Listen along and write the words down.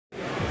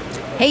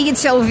Hey,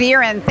 it's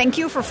Elvira, and thank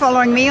you for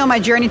following me on my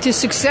journey to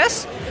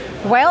success.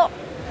 Well,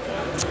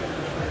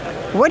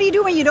 what do you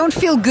do when you don't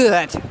feel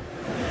good?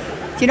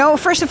 You know,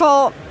 first of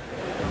all,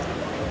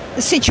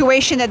 the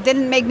situation that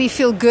didn't make me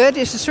feel good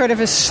is a sort of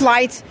a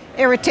slight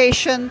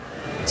irritation,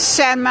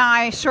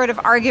 semi sort of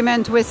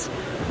argument with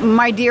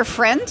my dear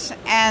friend.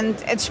 And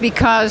it's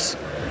because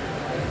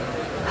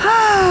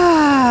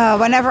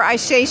whenever I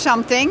say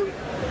something,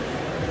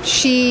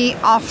 she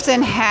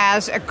often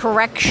has a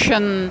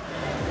correction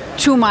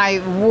to my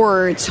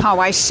words, how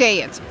I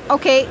say it.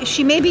 Okay,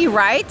 she may be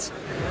right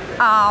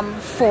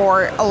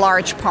for a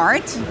large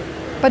part.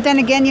 But then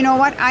again, you know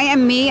what? I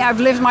am me. I've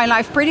lived my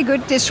life pretty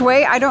good this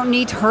way. I don't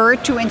need her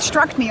to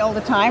instruct me all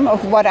the time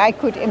of what I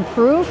could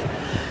improve.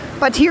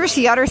 But here's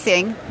the other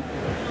thing.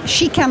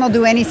 She cannot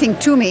do anything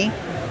to me.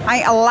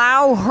 I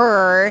allow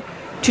her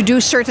to do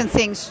certain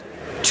things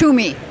to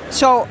me.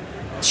 So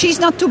she's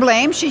not to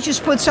blame. She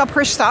just puts up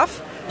her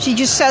stuff. She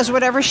just says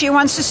whatever she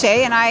wants to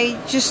say. And I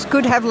just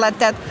could have let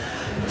that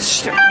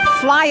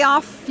fly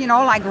off, you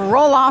know, like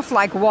roll off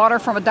like water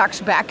from a duck's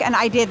back. And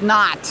I did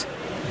not.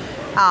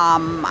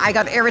 I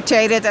got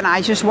irritated and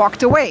I just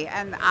walked away.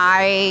 And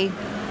I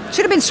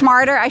should have been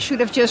smarter. I should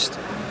have just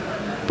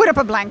put up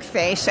a blank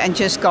face and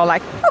just go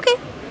like, okay.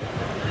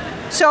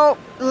 So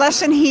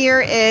lesson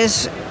here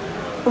is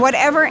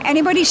whatever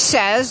anybody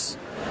says,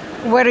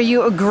 whether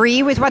you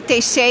agree with what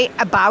they say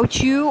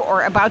about you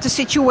or about the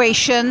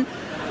situation,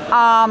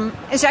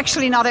 is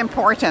actually not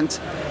important.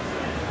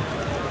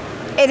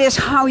 It is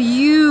how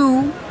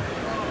you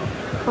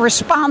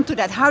respond to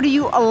that. How do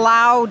you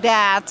allow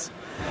that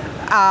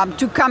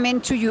to come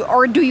into you,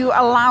 or do you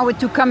allow it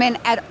to come in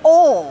at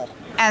all?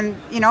 And,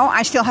 you know,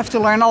 I still have to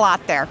learn a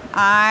lot there.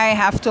 I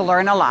have to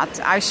learn a lot.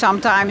 I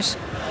sometimes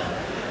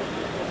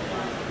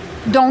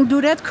don't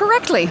do that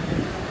correctly.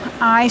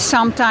 I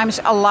sometimes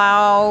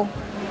allow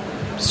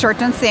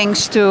certain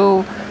things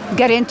to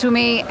get into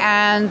me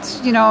and,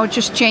 you know,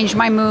 just change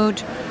my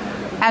mood.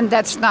 And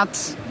that's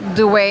not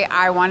the way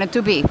I want it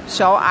to be.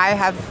 So I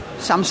have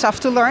some stuff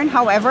to learn.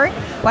 However,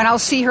 when I'll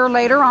see her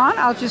later on,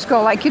 I'll just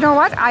go like, you know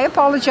what? I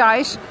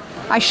apologize.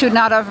 I should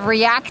not have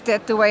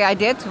reacted the way I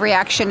did.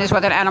 Reaction is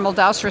what an animal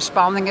does.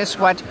 Responding is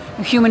what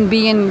a human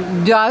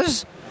being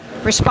does.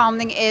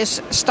 Responding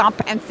is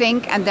stop and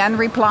think and then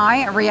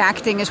reply.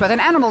 Reacting is what an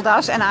animal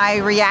does. And I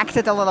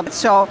reacted a little bit.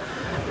 So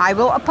I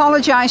will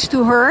apologize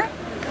to her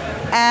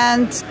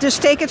and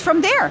just take it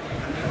from there.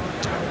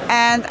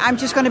 And I'm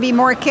just going to be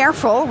more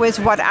careful with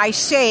what I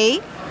say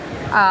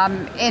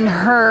in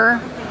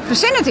her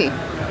vicinity.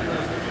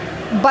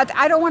 But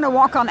I don't want to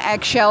walk on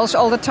eggshells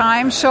all the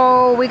time.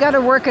 So we got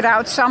to work it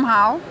out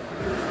somehow.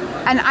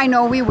 And I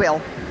know we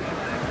will.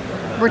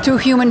 We're two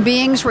human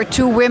beings. We're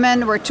two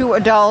women. We're two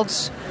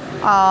adults.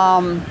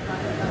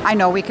 I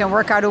know we can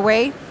work out a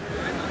way.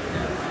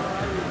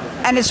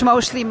 And it's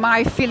mostly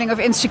my feeling of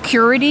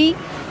insecurity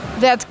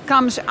that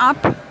comes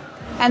up.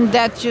 And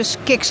that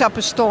just kicks up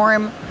a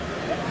storm.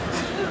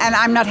 And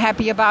I'm not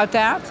happy about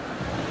that.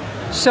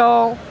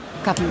 So,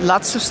 got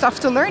lots of stuff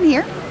to learn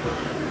here.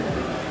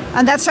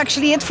 And that's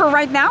actually it for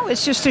right now.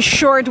 It's just a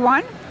short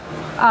one.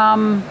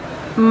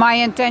 My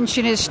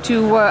intention is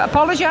to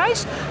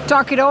apologize,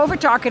 talk it over,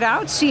 talk it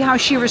out, see how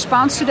she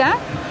responds to that.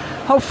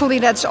 Hopefully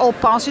that's all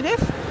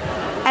positive.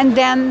 And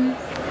then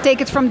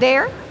take it from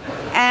there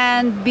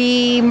and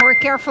be more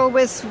careful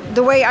with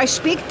the way I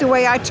speak, the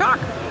way I talk.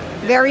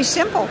 Very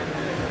simple.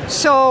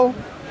 So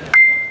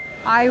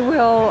I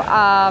will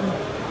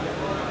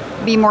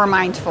be more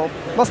mindful.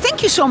 Well,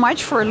 thank you so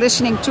much for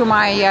listening to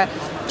my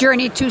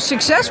journey to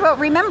success. Well,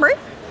 remember,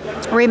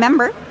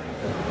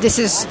 this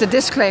is the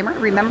disclaimer.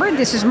 Remember,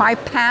 this is my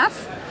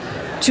path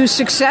to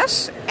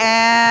success.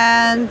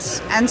 And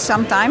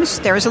sometimes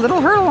there is a little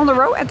hurdle on the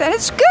road, and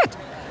it's good.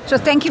 So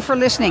thank you for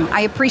listening.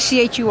 I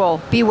appreciate you all.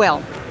 Be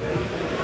well.